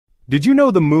Did you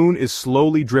know the moon is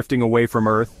slowly drifting away from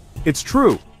Earth? It's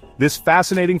true. This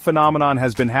fascinating phenomenon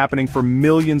has been happening for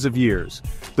millions of years.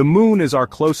 The moon is our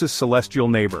closest celestial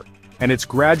neighbor, and its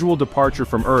gradual departure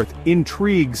from Earth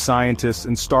intrigues scientists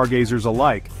and stargazers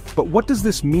alike. But what does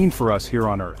this mean for us here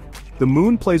on Earth? The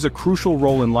moon plays a crucial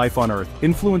role in life on Earth,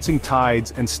 influencing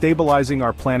tides and stabilizing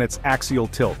our planet's axial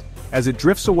tilt. As it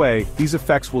drifts away, these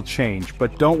effects will change,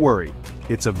 but don't worry,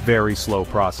 it's a very slow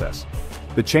process.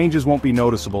 The changes won't be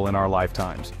noticeable in our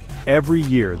lifetimes. Every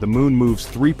year, the moon moves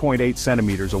 3.8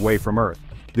 centimeters away from Earth.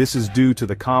 This is due to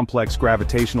the complex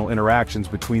gravitational interactions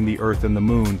between the Earth and the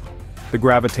moon. The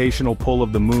gravitational pull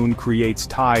of the moon creates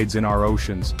tides in our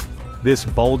oceans. This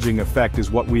bulging effect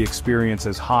is what we experience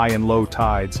as high and low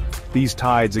tides. These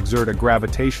tides exert a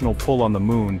gravitational pull on the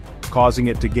moon, causing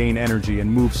it to gain energy and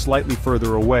move slightly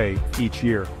further away each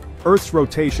year. Earth's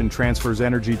rotation transfers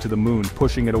energy to the moon,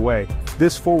 pushing it away.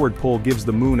 This forward pull gives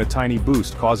the moon a tiny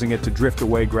boost, causing it to drift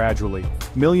away gradually.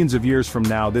 Millions of years from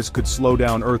now, this could slow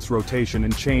down Earth's rotation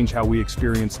and change how we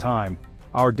experience time.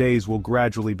 Our days will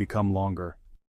gradually become longer.